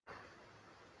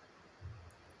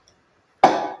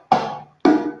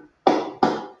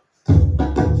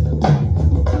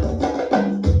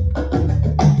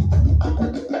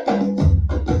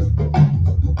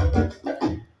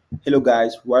Hello,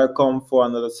 guys. Welcome for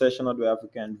another session of the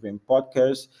African Dream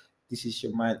Podcast. This is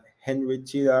your man, Henry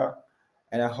Tira,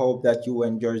 and I hope that you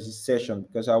enjoy this session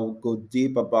because I will go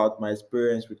deep about my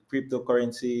experience with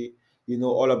cryptocurrency. You know,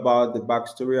 all about the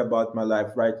backstory about my life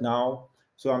right now.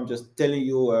 So I'm just telling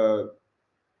you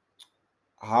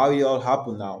how it all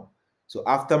happened now. So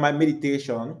after my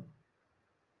meditation,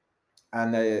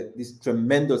 and this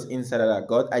tremendous insight that I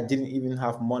got. I didn't even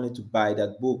have money to buy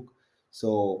that book.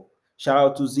 So shout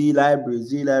out to Z Library,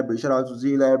 shout out to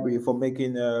Z Library for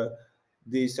making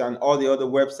this and all the other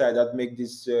websites that make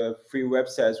these free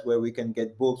websites where we can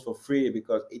get books for free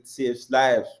because it saves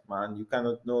lives, man. You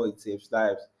cannot know it saves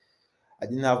lives. I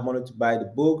didn't have money to buy the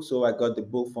book, so I got the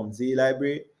book from Z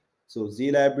Library. So Z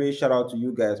Library, shout out to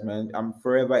you guys, man. I'm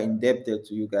forever indebted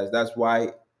to you guys. That's why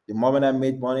the moment I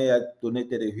made money, I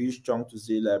donated a huge chunk to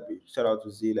Z Library. Shout out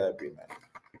to Z Library, man.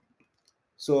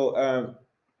 So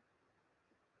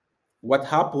what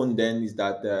happened then is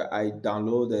that I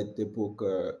downloaded the book,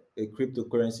 a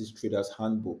cryptocurrency trader's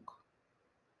handbook,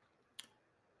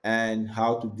 and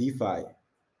how to DeFi,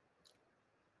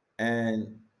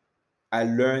 and I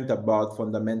learned about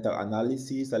fundamental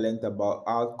analysis. I learned about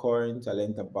altcoins. I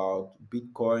learned about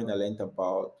Bitcoin. I learned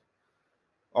about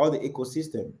all the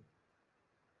ecosystem.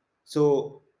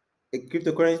 So, the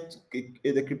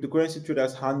cryptocurrency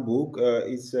traders handbook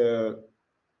is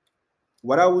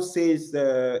what I would say is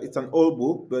it's an old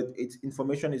book, but its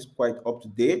information is quite up to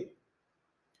date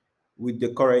with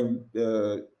the current.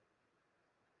 Uh,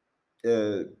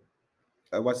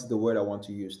 what's the word I want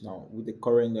to use now? With the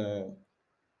current. Uh,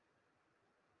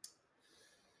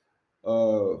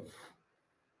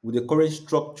 with the current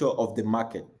structure of the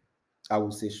market, I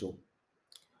would say so.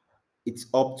 It's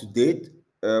up to date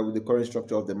with the current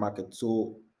structure of the market.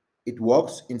 So it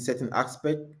works in certain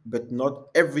aspect, but not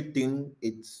everything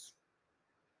it's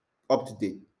up to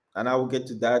date. And I will get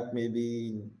to that maybe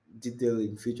in detail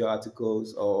in future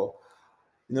articles or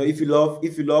if you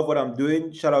love what I'm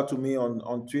doing, shout out to me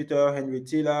on Twitter, Henry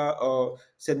Taylor, or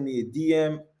send me a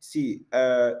DM. See,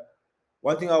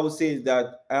 one thing I would say is that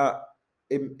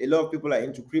a lot of people are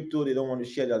into crypto. They don't want to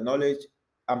share their knowledge.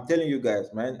 I'm telling you guys,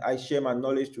 man, I share my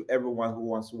knowledge to everyone who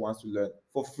wants to learn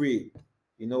for free.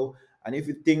 You know, and if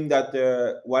you think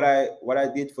that what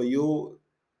I did for you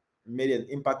made an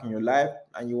impact in your life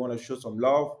and you want to show some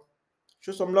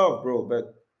love, bro.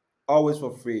 But always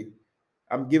for free.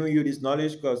 I'm giving you this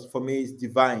knowledge because for me it's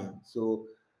divine. So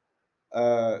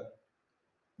uh,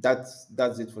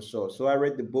 that's it for sure. So I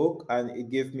read the book and it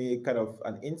gave me kind of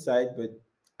an insight, but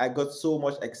I got so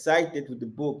much excited with the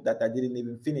book that I didn't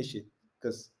even finish it.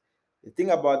 Because the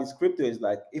thing about this crypto is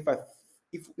like if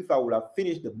I would have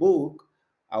finished the book,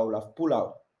 I would have pulled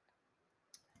out.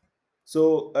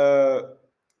 So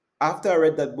after I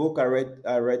read that book, I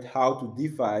read How to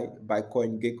DeFi by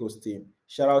CoinGecko's team.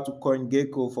 Shout out to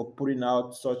CoinGecko for putting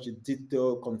out such a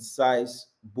detailed, concise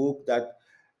book that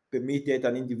permitted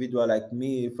an individual like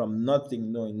me from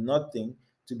nothing, knowing nothing,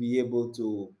 to be able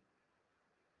to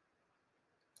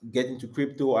get into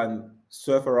crypto and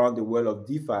surf around the world of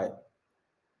DeFi.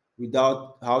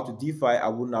 Without How to DeFi, I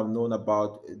wouldn't have known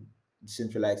about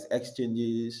decentralized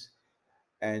exchanges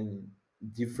and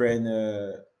different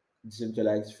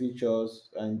decentralized features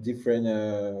and different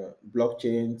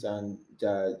blockchains and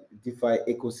DeFi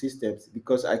ecosystems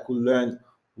because I could learn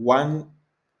one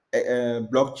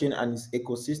blockchain and its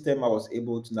ecosystem. I was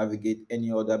able to navigate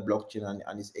any other blockchain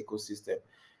and its ecosystem.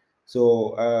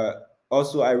 So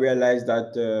also I realized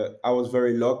that I was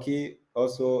very lucky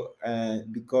also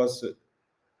because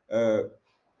uh,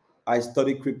 I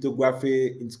studied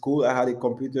cryptography in school. I had a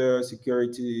computer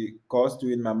security course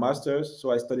during my master's,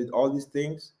 so I studied all these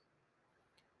things.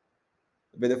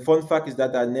 But the fun fact is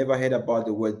that I never heard about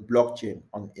the word blockchain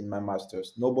in my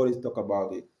master's. Nobody's talk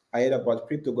about it. I heard about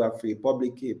cryptography,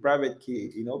 public key, private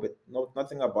key, but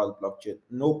nothing about blockchain.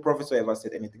 No professor ever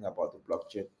said anything about the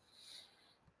blockchain.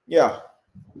 Yeah,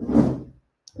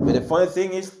 but the funny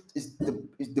thing is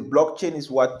the blockchain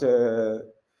is what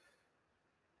the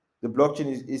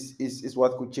blockchain is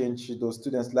what could change those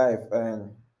students' life.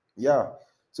 And yeah,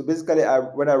 so basically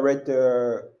when I read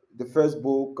the first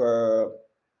book,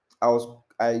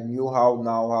 I knew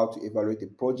how to evaluate a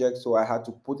project, so I had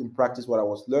to put in practice what I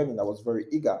was learning. I was very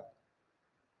eager,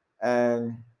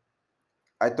 and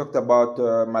I talked about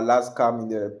my last scam in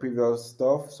the previous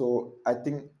stuff. So I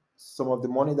think some of the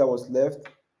money that was left,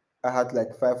 I had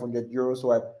like 500 euros,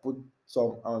 so I put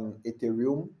some on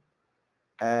Ethereum,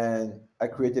 and I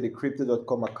created a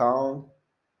crypto.com account,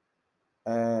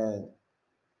 and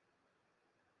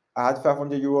I had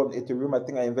 500 euro on Ethereum. I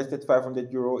think I invested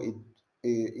 500 euro in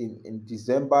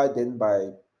December. Then by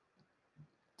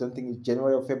don't think it's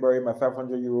January or February, my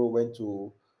 500 euro went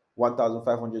to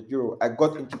 1,500 euro. I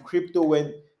got into crypto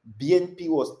when BNP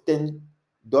was $10.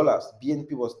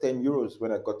 BNP was 10 euros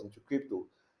when I got into crypto.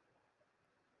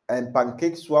 And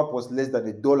Pancake Swap was less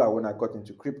than $1 when I got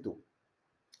into crypto.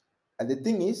 And the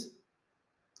thing is,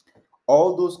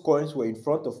 all those coins were in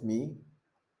front of me,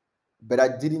 but I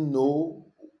didn't know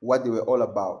what they were all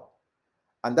about.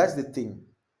 And that's the thing.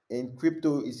 In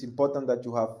crypto, it's important that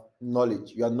you have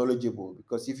knowledge. You are knowledgeable,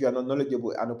 because if you are not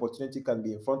knowledgeable, an opportunity can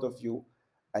be in front of you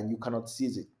and you cannot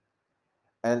seize it.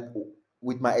 And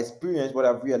with my experience, what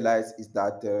I've realized is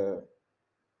that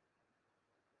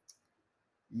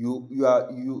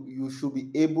you should be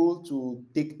able to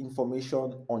take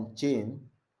information on chain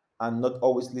and not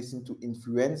always listen to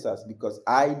influencers, because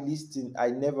I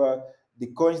never, the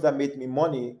coins that made me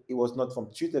money, it was not from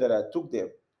Twitter that I took them.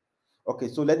 Okay,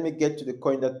 so let me get to the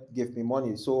coin that gave me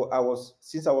money. So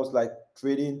since I was like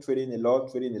trading a lot,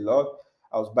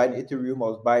 I was buying Ethereum, I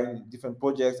was buying different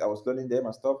projects, I was learning them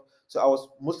and stuff. So I was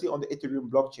mostly on the Ethereum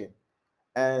blockchain.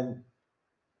 And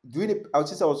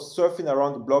since I was surfing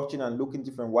around the blockchain and looking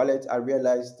different wallets, I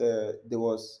realized there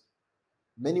was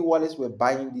many wallets were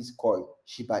buying this coin,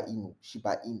 Shiba Inu,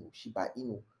 Shiba Inu, Shiba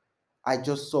Inu. I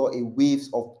just saw a waves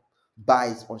of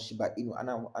buys on Shiba Inu,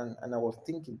 and I was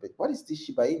thinking, but what is this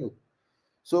Shiba Inu?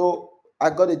 So I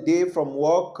got a day from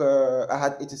work. I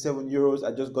had 87 euros.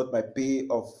 I just got my pay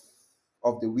of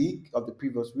the week, of the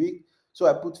previous week. So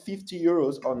I put 50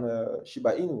 euros on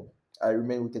Shiba Inu. I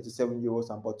remained with 37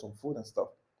 euros and bought some food and stuff.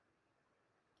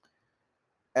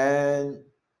 And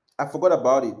I forgot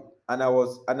about it.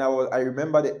 I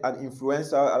remember an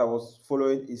influencer that I was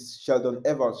following is Sheldon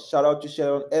Evans. Shout out to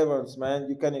Sheldon Evans, man.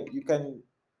 You can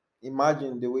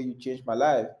imagine the way you changed my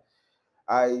life.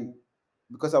 I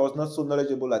Because I was not so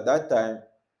knowledgeable at that time,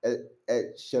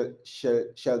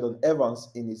 Sheldon Evans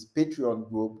in his Patreon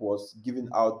group was giving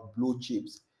out blue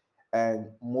chips, and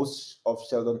most of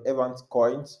Sheldon Evans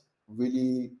coins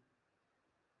really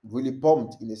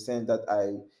pumped, in the sense that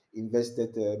I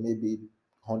invested maybe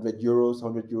 100 euros,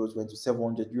 100 euros went to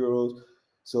 700 euros.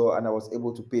 So, and I was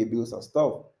able to pay bills and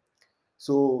stuff.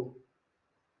 So,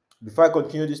 before I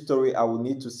continue this story, I will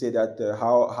need to say that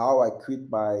how I quit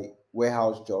my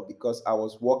warehouse job, because I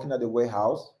was working at the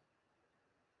warehouse,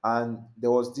 and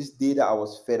there was this day that I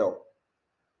was fed up.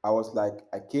 I was like,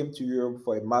 I came to Europe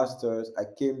for a master's, I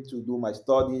came to do my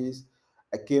studies,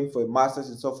 I came for a master's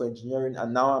in software engineering,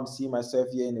 and now I'm seeing myself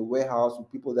here in a warehouse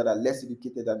with people that are less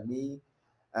educated than me.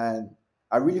 And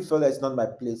I really felt that it's not my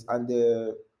place. And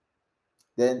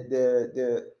then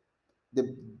the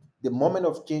the moment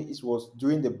of change, it was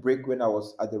during the break when I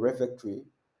was at the refectory.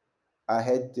 I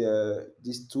had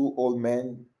these two old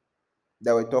men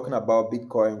that were talking about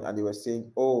Bitcoin, and they were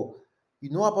saying, "Oh, you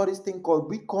know about this thing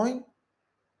called Bitcoin?"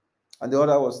 And the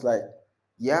other was like,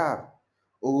 "Yeah,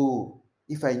 oh,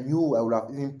 if I knew, I would have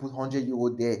even put 100 euro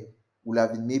there. Would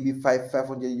have been maybe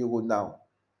 500 euro now."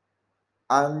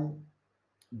 And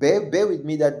bear with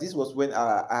me that this was when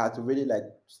I had to really like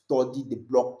study the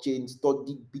blockchain,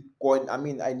 study Bitcoin. I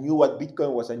mean, I knew what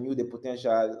Bitcoin was, I knew the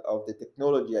potential of the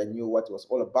technology, I knew what it was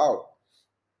all about.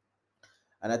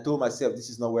 And I told myself this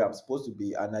is not where I'm supposed to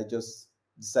be, and I just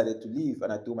decided to leave.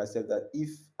 And I told myself that if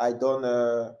I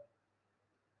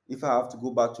have to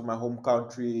go back to my home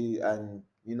country and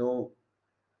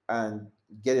and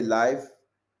get a life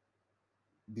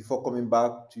before coming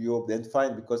back to Europe, then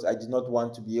fine, because I did not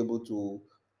want to be able to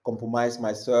compromise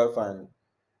myself and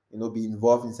be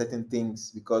involved in certain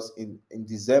things. Because in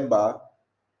December,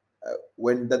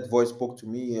 when that voice spoke to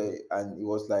me, and it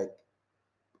was like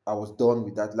I was done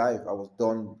with that life. I was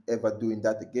done ever doing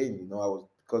that again. I was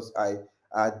because I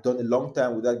had done a long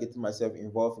time without getting myself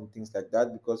involved in things like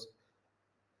that, because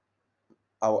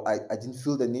I didn't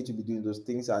feel the need to be doing those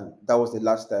things, and that was the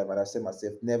last time. And I said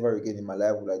myself, never again in my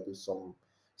life will I do some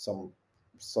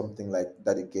something like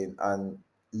that again. And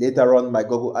later on, my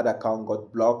Google ad account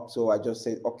got blocked, so I just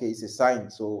said, okay, it's a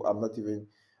sign. So I'm not even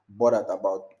bothered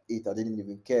about it. I didn't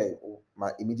even care.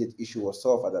 My immediate issue was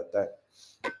solved at that time.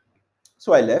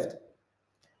 So I left,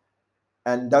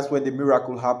 and that's when the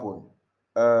miracle happened.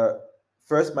 Uh,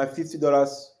 First, my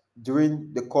 $50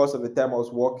 during the course of the time I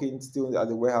was working still at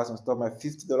the warehouse and stuff, my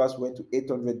 $50 went to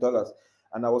 $800,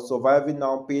 and I was surviving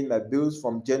now, paying my bills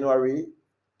from January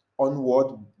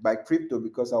onward by crypto,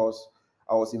 because I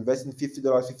was investing $50.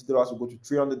 $50 will go to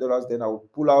 $300. Then I will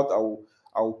pull out.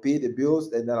 I will pay the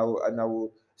bills, and then I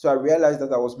will. So I realized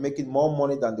that I was making more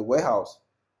money than the warehouse,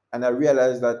 and I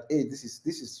realized that, hey, this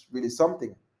is really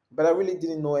something. But I really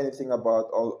didn't know anything about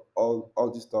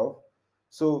all this stuff.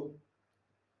 So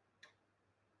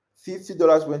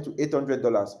 $50 went to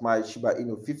 $800. My Shiba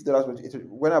Inu, $50 went to 800.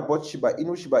 When I bought Shiba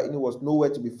Inu was nowhere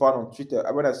to be found on Twitter.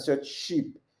 And when I searched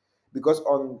sheep, because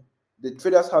on the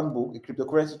trader's handbook, the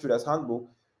cryptocurrency trader's handbook,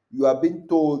 you are being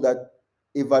told that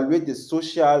evaluate the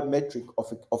social metric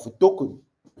of a token.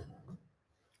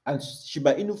 And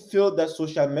Shiba Inu failed that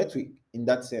social metric in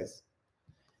that sense,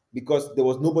 because there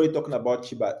was nobody talking about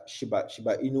Shiba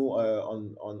Inu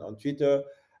on Twitter.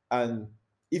 And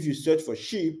if you search for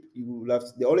sheep, you will have,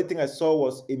 the only thing I saw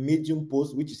was a Medium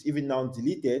post, which is even now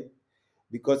deleted,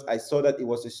 because I saw that it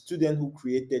was a student who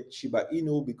created Shiba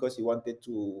Inu because he wanted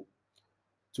to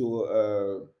to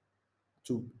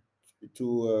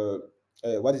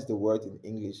what is the word in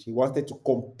English? He wanted to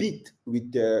compete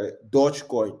with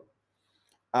Dogecoin,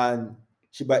 and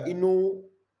Shiba Inu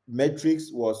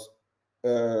metrics was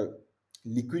uh,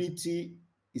 liquidity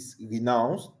is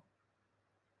renounced.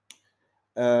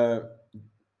 Uh,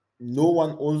 no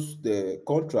one owns the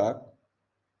contract,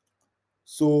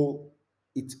 so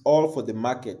it's all for the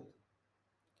market.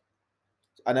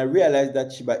 And I realized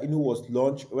that Shiba Inu was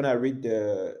launched when I read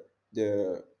the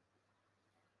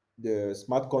the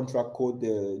smart contract code.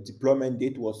 The deployment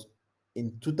date was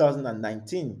in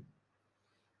 2019.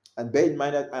 And bear in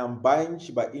mind that I am buying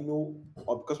Shiba Inu,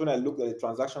 because when I looked at the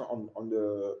transaction on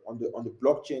the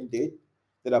blockchain date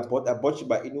that I bought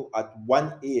Shiba Inu at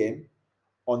 1 a.m.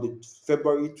 on the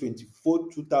February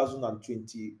 24th,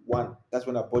 2021. That's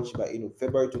when I bought Shiba Inu.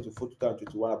 February 24th,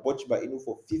 2021. I bought Shiba Inu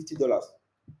for $50.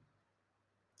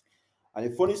 And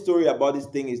the funny story about this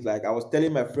thing is, like, I was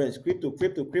telling my friends, crypto,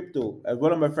 crypto, crypto. And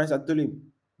one of my friends, I told him,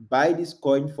 buy this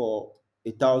coin for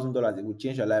 $1,000. It will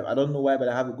change your life. I don't know why, but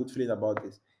I have a good feeling about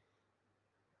this.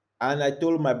 And I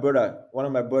told my brother, one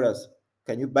of my brothers,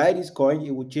 can you buy this coin?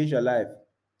 It will change your life.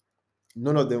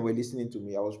 None of them were listening to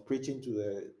me. I was preaching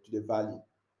to the valley,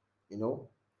 you know.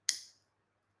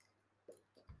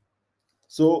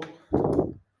 So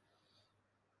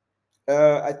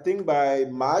I think by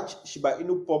March, Shiba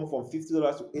Inu pumped from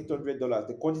 $50 to $800,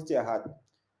 the quantity I had.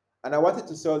 And I wanted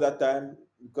to sell that time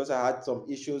because I had some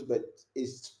issues, but a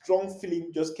strong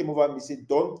feeling just came over me, said,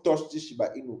 don't touch this Shiba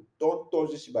Inu. Don't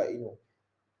touch this Shiba Inu.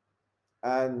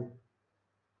 And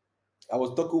I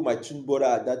was talking with my twin brother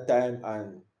at that time,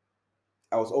 and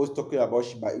I was always talking about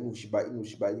Shiba Inu, Shiba Inu,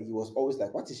 Shiba Inu. He was always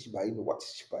like, what is Shiba Inu? What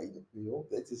is Shiba Inu?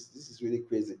 This is really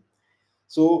crazy.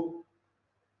 So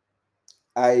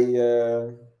I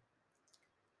uh,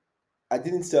 I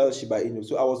didn't sell Shiba Inu.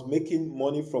 So I was making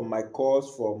money from my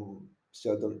calls from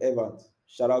Sheldon Evans.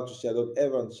 Shout out to Sheldon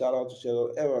Evans. Shout out to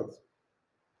Sheldon Evans.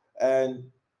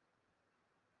 And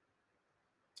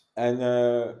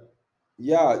and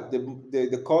yeah,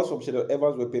 the calls from Sheldon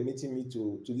Evans were permitting me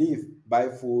to live, buy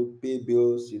food, pay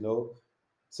bills.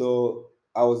 So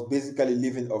I was basically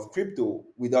living off crypto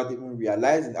without even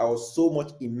realizing. I was so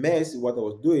much immersed in what I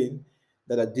was doing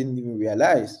that I didn't even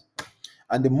realize.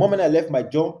 And the moment I left my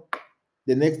job,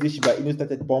 the next day Shiba Inu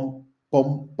started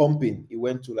pumping. It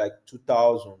went to like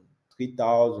 2,000,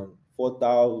 3,000,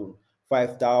 4,000,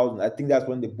 5,000. I think that's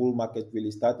when the bull market really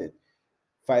started.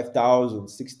 5,000,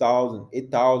 6,000,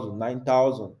 8,000,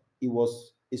 9,000. It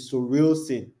was a surreal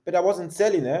scene. But I wasn't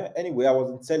selling, anyway. I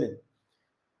wasn't selling.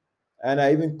 And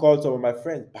I even called some of my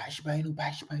friends, buy Shiba Inu, buy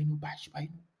Shiba Inu, buy Shiba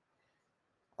Inu.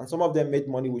 And some of them made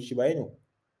money with Shiba Inu,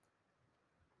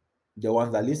 the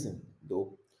ones that listen,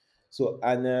 though. So,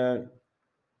 and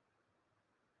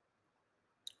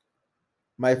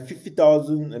my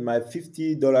 50,000 and my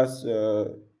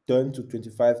 $50 turned to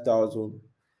 25,000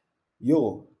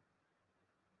 euro.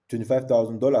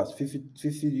 $25,000,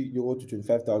 50 euro to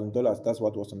 $25,000. That's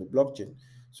what was on the blockchain.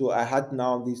 So I had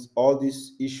now all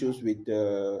these issues with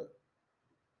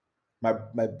my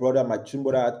brother, my twin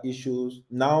brother had issues.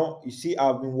 Now you see,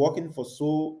 I've been working for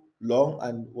so long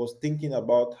and was thinking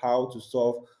about how to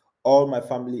solve all my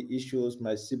family issues,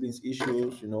 my siblings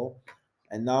issues.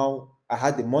 And now I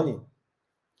had the money.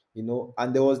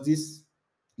 And there was this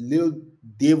little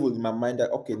devil in my mind that,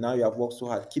 okay, now you have worked so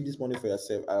hard, keep this money for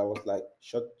yourself. I was like,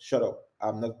 shut up,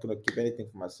 I'm not gonna keep anything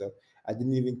for myself. I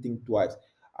didn't even think twice.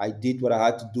 I did what I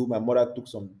had to do. My mother took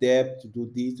some debt to do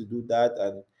this, to do that,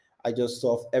 and I just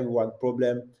solved everyone's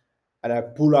problem. And I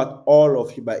pull out all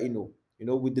of Shiba Inu.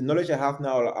 With the knowledge I have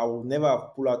now, I will never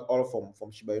have pulled out all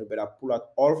from Shiba Inu, but I pull out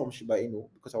all from Shiba Inu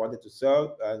because I wanted to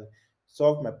sell and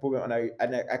solve my problem.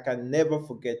 And I can never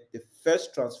forget the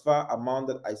first transfer amount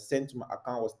that I sent to my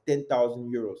account was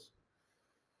 10,000 euros.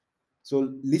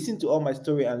 So listen to all my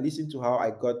story and listen to how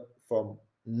I got from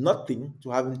nothing to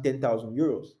having 10,000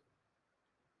 euros.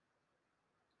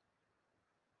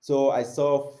 So I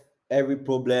solved every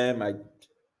problem.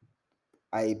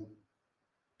 I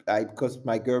because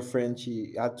my girlfriend,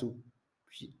 she had to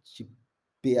she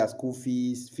pay her school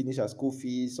fees, finish her school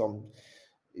fees, some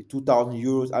 2,000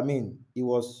 euros. I mean, it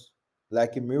was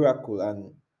like a miracle.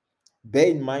 And bear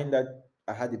in mind that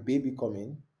I had a baby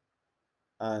coming,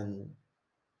 and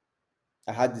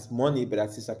I had this money, but I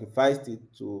still sacrificed it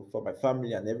to for my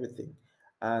family and everything.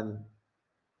 And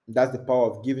that's the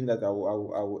power of giving that I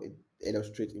will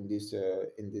illustrate in this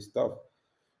stuff.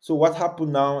 So what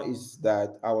happened now is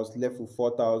that I was left with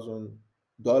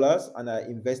 $4,000, and I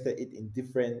invested it in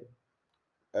different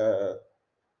uh,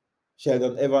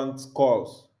 Sheldon Evans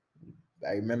calls.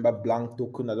 I remember Blank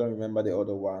Token. I don't remember the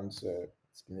other ones.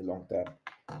 It's been a long time.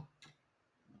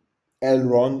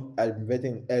 Elron. I'm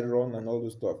investing in Elron and all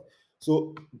this stuff.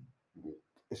 So,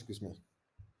 excuse me.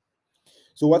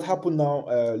 So what happened now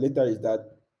later is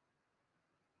that,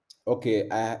 okay,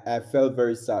 I felt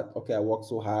very sad. Okay, I worked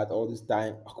so hard all this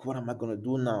time. Okay, what am I gonna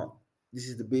do now? This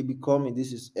is the baby coming.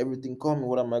 This is everything coming.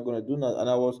 What am I gonna do now? And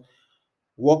I was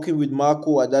working with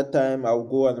Marco at that time. I would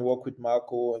go and work with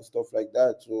Marco and stuff like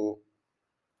that. So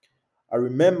I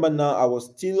remember now I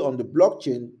was still on the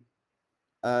blockchain,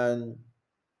 and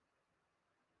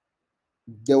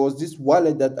there was this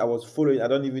wallet that I was following. I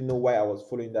don't even know why I was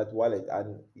following that wallet,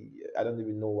 and I don't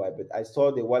even know why. But I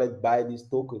saw the wallet buy this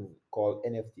token called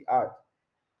NFT Art,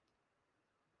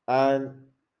 and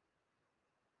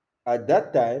at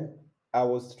that time I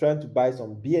was trying to buy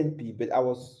some BNP, but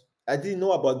I didn't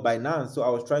know about Binance, so I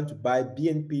was trying to buy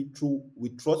BNP through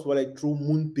with Trust Wallet through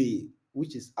MoonPay,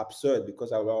 which is absurd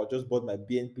because I just bought my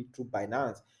BNP through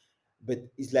Binance. But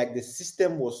it's like the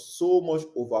system was so much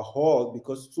overhauled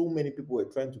because so many people were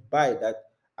trying to buy that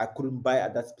I couldn't buy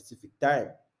at that specific time.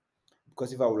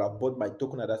 Because if I would have bought my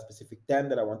token at that specific time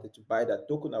that I wanted to buy that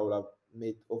token, I would have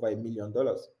made over $1 million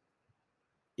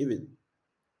even.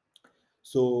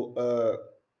 So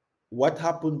what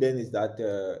happened then is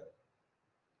that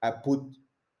I put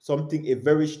something, a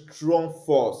very strong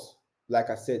force. Like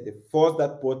I said, the force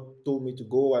that told me to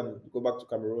go and go back to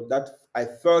Cameroon, that I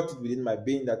felt it within my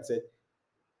being that said,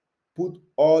 put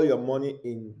all your money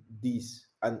in this.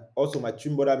 And also my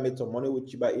twin brother made some money with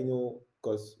Chiba Inu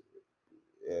because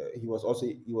he was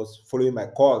following my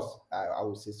course, I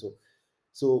would say so.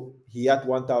 So he had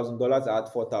 $1,000, I had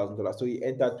 $4,000. So he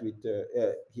entered with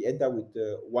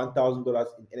 $1,000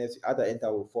 in NFT. Other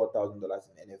entered with $4,000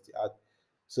 in NFT art.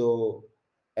 So,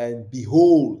 and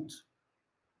behold,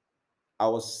 I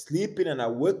was sleeping and I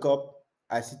wake up,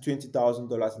 I see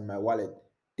 $20,000 in my wallet,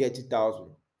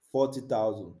 30,000,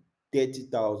 40,000,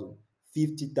 30,000,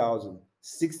 50,000,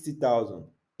 60,000,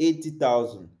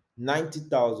 80,000,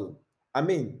 90,000. I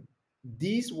mean,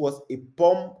 this was a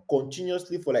pump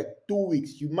continuously for like 2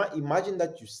 weeks. You might imagine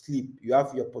that you sleep, you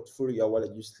have your portfolio, your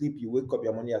wallet, you sleep, you wake up,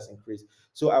 your money has increased.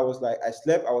 So I was like, I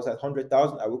slept, I was at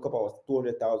 100,000, I woke up, I was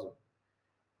 200,000.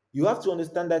 You have to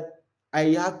understand that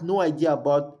I had no idea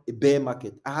about a bear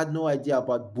market. I had no idea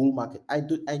about bull market. I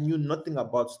knew nothing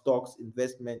about stocks,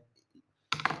 investment.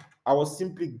 I was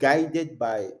simply guided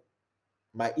by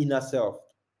my inner self,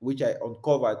 which I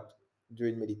uncovered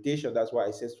during meditation. That's why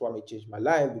I said Swami changed my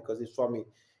life, because if Swami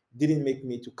didn't make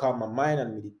me to calm my mind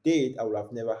and meditate, I would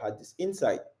have never had this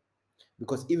insight.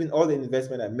 Because even all the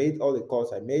investment I made, all the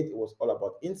calls I made, it was all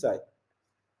about insight.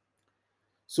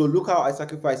 So look how I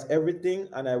sacrificed everything,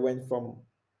 and I went from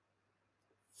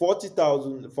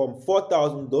 40,000, from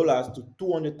 $4,000 to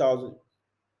 $200,000,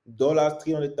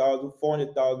 300,000,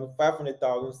 400,000,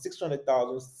 500,000,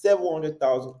 600,000,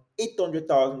 700,000,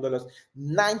 $800,000,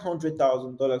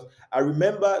 $900,000. I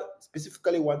remember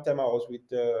specifically one time I was with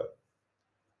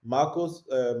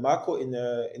Marco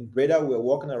in Breda. We were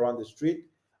walking around the street,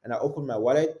 and I opened my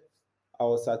wallet. I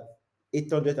was at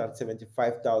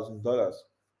 $875,000.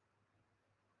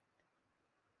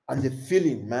 And the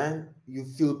feeling, man, you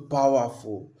feel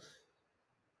powerful,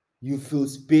 you feel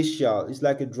special. It's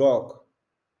like a drug.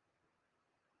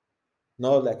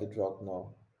 Not like a drug,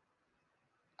 no.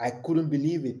 I couldn't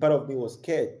believe it. Part of me was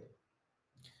scared.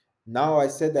 Now I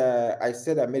said I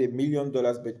made $1 million,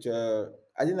 but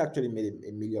I didn't actually make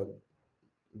 $1 million,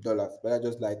 but I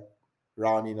just like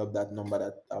rounding up that number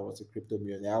that I was a crypto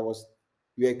millionaire.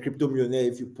 You're a crypto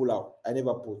millionaire if you pull out. I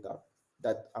never pulled out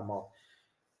that amount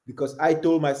because I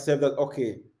told myself that,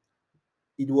 okay,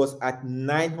 it was at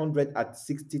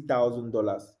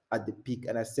 $960,000 at the peak,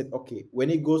 and I said, okay, when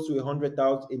it goes to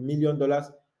 100,000, $1 million,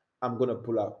 I'm gonna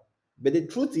pull out. But the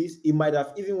truth is, it might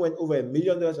have even went over $1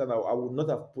 million, and I would not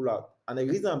have pulled out. And the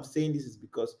reason I'm saying this is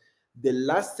because the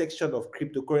last section of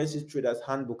Cryptocurrency Traders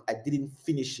Handbook, I didn't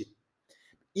finish it.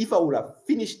 If I would have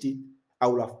finished it, I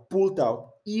would have pulled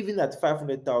out even at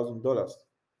 $500,000.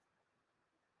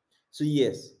 So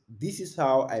yes, this is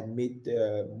how I made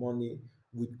money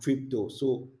with crypto.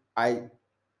 So I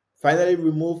Finally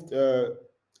removed.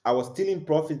 I was still in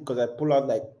profit because I pulled out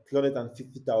like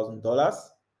 $350,000,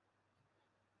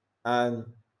 and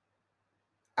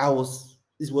I was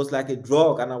it was like a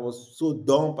drug, and I was so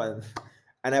dumb,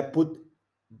 and I put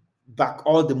back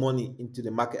all the money into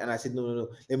the market, and I said, no, no, no,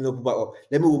 let me not put back up,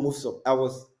 let me remove some. I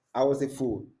was a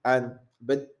fool, and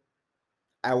but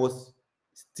I was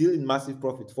still in massive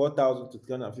profit, 4,000 to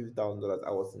 $350,000.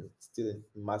 I was still in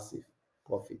massive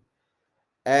profit,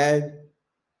 and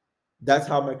that's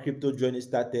how my crypto journey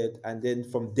started. And then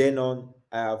from then on,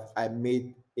 I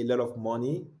made a lot of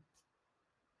money.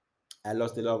 I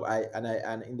lost a lot of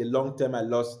and in the long term I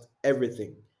lost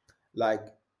everything. Like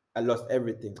I lost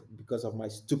everything because of my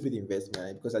stupid investment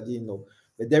and because I didn't know.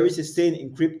 But there is a saying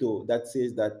in crypto that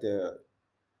says that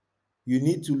you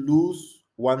need to lose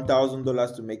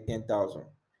 $1,000 to make 10,000.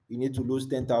 You need to lose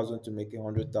 10,000 to make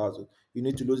 100,000. You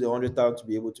need to lose 100,000 to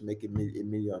be able to make a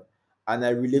million. And I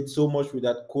relate so much with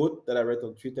that quote that I read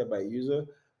on Twitter by a user.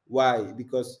 Why?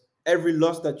 Because every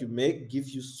loss that you make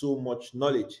gives you so much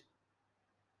knowledge,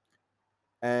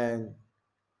 and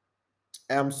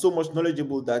I am so much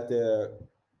knowledgeable that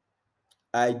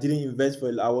I didn't invest for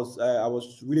it. I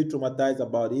was really traumatized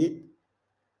about it.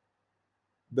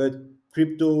 But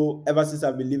crypto, ever since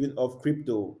I've been living off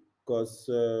crypto, because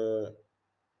a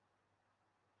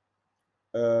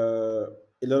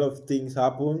lot of things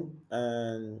happen,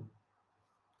 and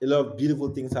a lot of beautiful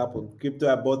things happen.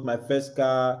 Crypto, I bought my first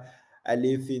car. I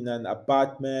live in an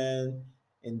apartment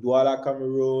in Douala,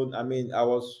 Cameroon. I mean, I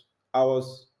was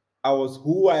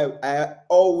who I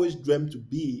always dreamt to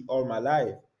be all my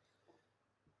life.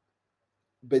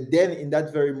 But then in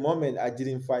that very moment, I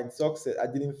didn't find success. I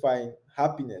didn't find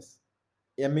happiness.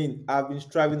 I mean, I've been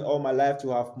striving all my life to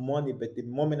have money, but the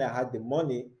moment I had the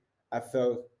money, I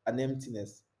felt an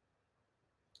emptiness.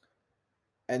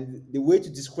 And the way to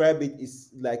describe it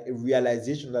is like a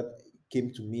realization that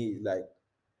came to me, like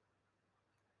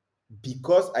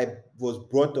because I was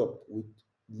brought up with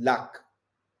lack,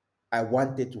 I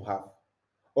wanted to have.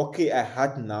 Okay, I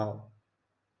had now.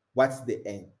 What's the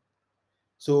end?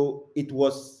 So it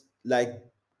was like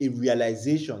a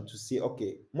realization to say,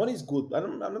 okay, money is good.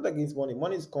 I'm not against money.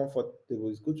 Money is comfortable.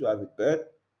 It's good to have it.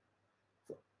 But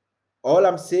all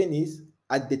I'm saying is,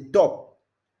 at the top,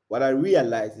 what I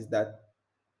realized is that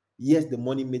yes, the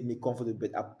money made me comfortable,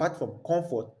 but apart from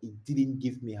comfort, it didn't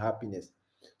give me happiness.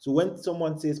 So when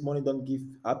someone says money don't give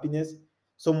happiness,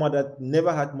 someone that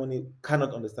never had money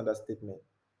cannot understand that statement,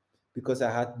 because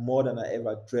I had more than I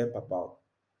ever dreamt about.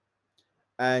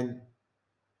 And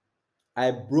I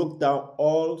broke down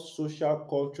all social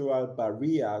cultural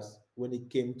barriers when it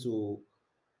came to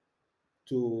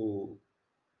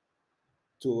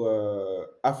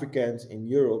Africans in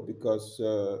Europe, because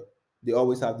they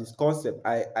always have this concept.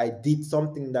 I did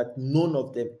something that none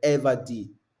of them ever did.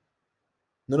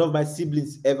 None of my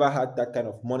siblings ever had that kind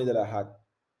of money that I had.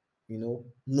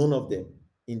 None of them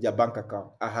in their bank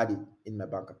account. I had it in my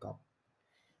bank account,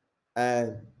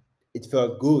 and it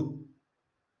felt good.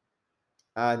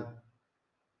 And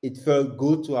it felt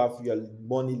good to have your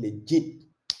money legit,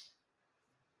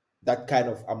 that kind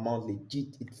of amount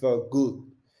legit. It felt good.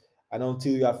 And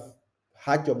until you have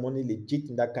had your money legit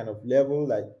in that kind of level,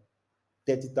 like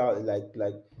 30,000,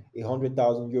 like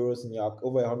 100,000 euros in your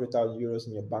over 100,000 euros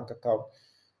in your bank account,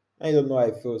 I don't know how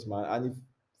it feels, man. And if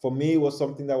for me it was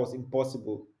something that was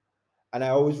impossible. And I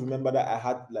always remember that I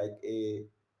had like a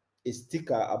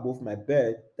sticker above my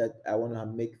bed that I want to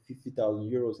make 50,000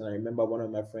 euros. And I remember one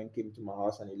of my friends came to my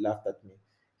house and he laughed at me.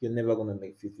 You're never gonna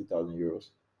make 50,000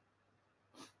 euros.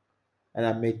 And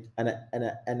I made and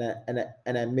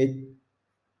I made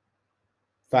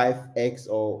 5x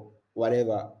or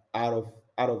whatever out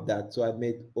of that. So I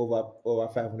made over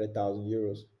 500,000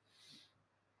 euros,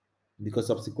 because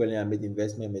subsequently I made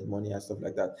investment, made money and stuff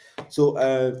like that.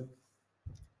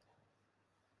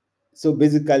 So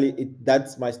basically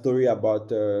that's my story about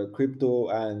crypto.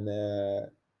 And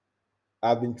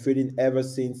I've been trading ever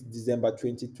since December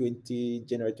 2020,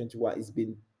 January 21. It's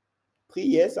been 3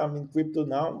 years. I'm in crypto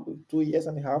now, 2 years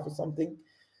and a half or something.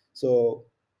 So,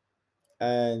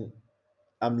 and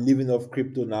I'm living off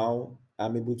crypto now.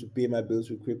 I'm able to pay my bills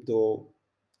with crypto.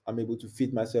 I'm able to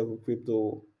feed myself with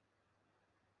crypto.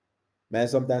 Man,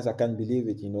 sometimes I can't believe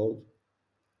it.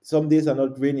 Some days are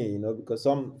not raining, because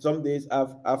some days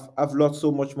I've lost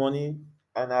so much money,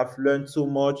 and I've learned so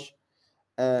much.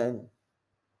 And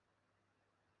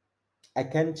I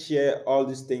can't share all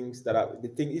these things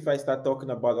the thing. If I start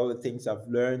talking about all the things I've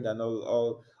learned, and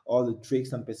all the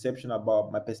tricks and perception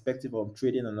about my perspective on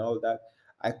trading and all that,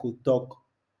 I could talk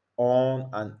on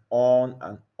and on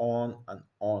and on and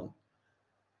on.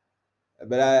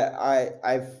 But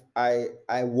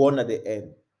I won at the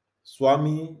end.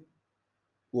 Swami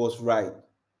was right.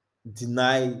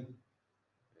 Deny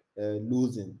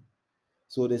losing.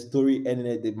 So my story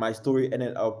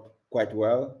ended up quite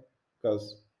well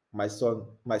because my son,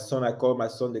 I call my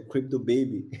son the crypto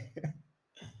baby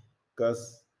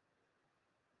because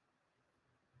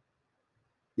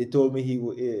they told me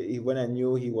when I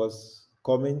knew he was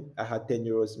coming, I had 10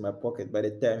 euros in my pocket. By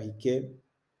the time he came,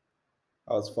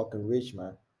 I was fucking rich,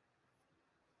 man.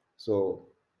 So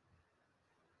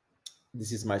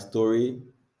this is my story,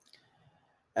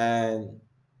 and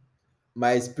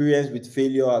my experience with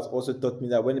failure has also taught me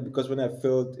that when I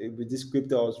failed with this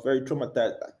crypto, I was very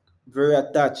traumatized, like, very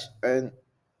attached, and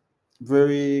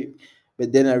very.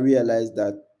 But then I realized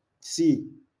that, see,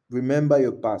 remember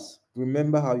your past,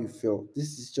 remember how you felt.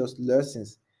 This is just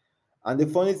lessons. And the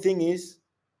funny thing is,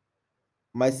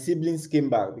 my siblings came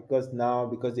back because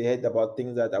they heard about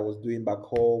things that I was doing back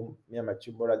home, me and my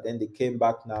two brother. Then they came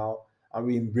back now, and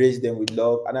we embraced them with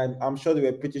love. And I'm sure they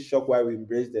were pretty shocked why we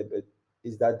embraced them, but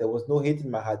is that there was no hate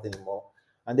in my heart anymore,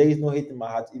 and there is no hate in my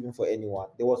heart even for anyone.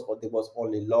 There was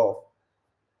only love,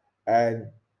 and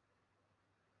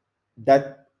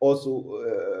that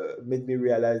also made me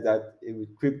realize that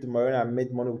with crypto, when I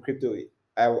made money with crypto,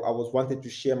 I was wanted to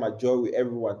share my joy with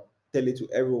everyone, tell it to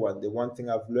everyone. The one thing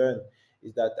I've learned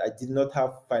is that I did not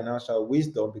have financial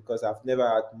wisdom because I've never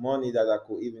had money that I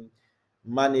could even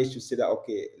manage to say that,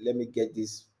 okay, let me get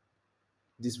this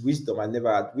wisdom. I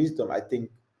never had wisdom. I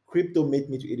think crypto made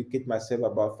me to educate myself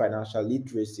about financial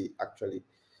literacy, actually,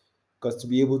 because to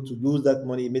be able to lose that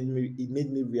money, it made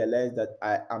me realize that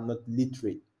I am not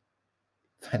literate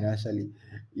financially,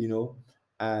 you know,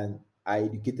 and I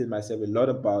educated myself a lot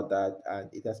about that, and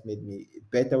it has made me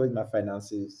better with my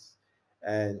finances,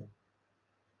 and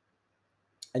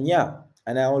yeah,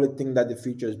 and I only think that the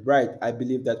future is bright. I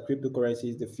believe that cryptocurrency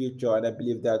is the future, and I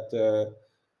believe that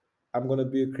I'm gonna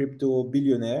be a crypto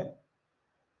billionaire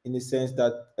in the sense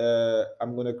that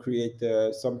I'm gonna create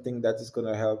something that is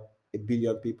gonna help 1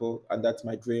 billion people, and that's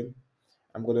my dream.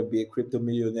 I'm gonna be a crypto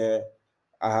millionaire.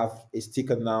 I have a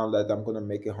sticker now that I'm gonna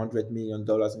make $100 million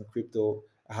in crypto.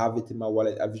 I have it in my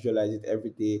wallet. I visualize it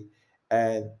every day,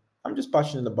 and I'm just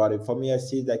passionate about it. For me, I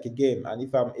see it like a game, and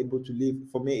if I'm able to live,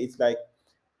 for me, it's like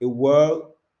a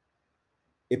world,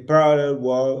 a parallel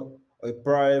world, or a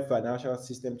parallel financial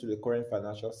system to the current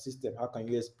financial system. How can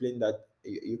you explain that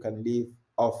you can live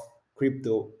off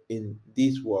crypto in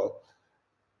this world?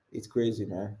 It's crazy,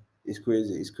 man. It's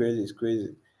crazy. It's crazy. It's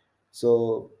crazy.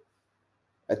 So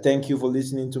I thank you for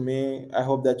listening to me. I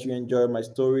hope that you enjoy my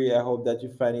story. I hope that you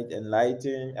find it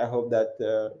enlightening. I hope that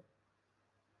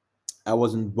I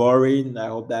wasn't boring. I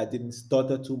hope that I didn't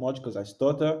stutter too much because I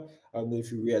stutter. I don't know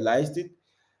if you realized it.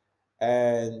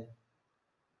 And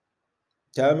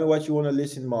tell me what you want to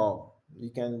listen more.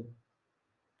 You can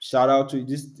shout out to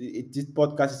this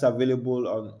podcast is available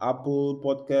on Apple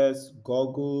Podcasts,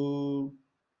 Google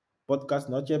Podcast,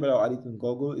 not yet, but I'll add it in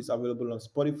Google. It's available on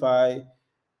Spotify.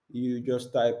 You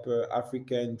just type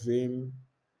African Dream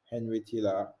Henry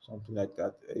Tiller, something like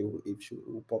that. It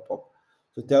will pop up.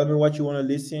 So tell me what you want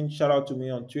to listen. Shout out to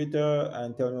me on Twitter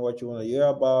and tell me what you want to hear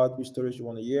about, which stories you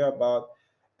want to hear about.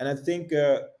 And I think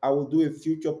I will do a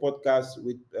future podcast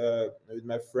with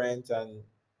my friends, and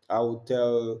I will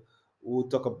tell we'll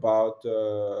talk about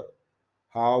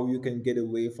how you can get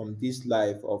away from this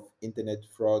life of internet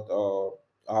fraud, or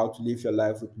how to live your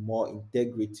life with more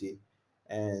integrity.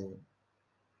 And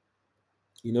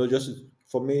just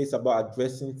for me, it's about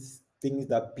addressing things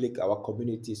that plague our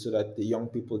community so that the young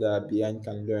people that are behind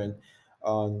can learn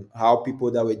on how people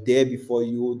that were there before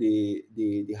you,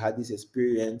 they had this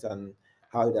experience and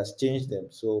how it has changed them.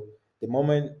 So the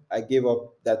moment I gave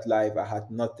up that life, I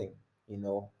had nothing,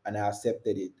 and I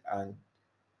accepted it. And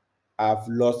I've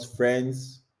lost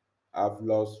friends, I've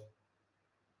lost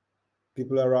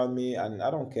people around me, and I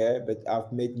don't care, but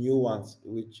I've made new ones,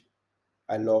 which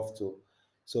I love to.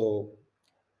 So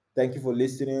thank you for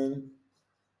listening.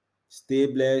 Stay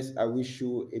blessed. I wish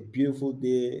you a beautiful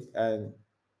day. And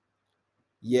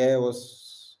yeah, it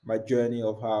was my journey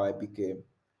of how I became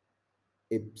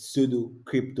a pseudo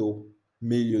crypto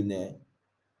millionaire.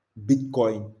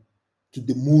 Bitcoin to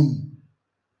the moon.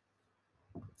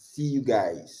 See you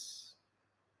guys.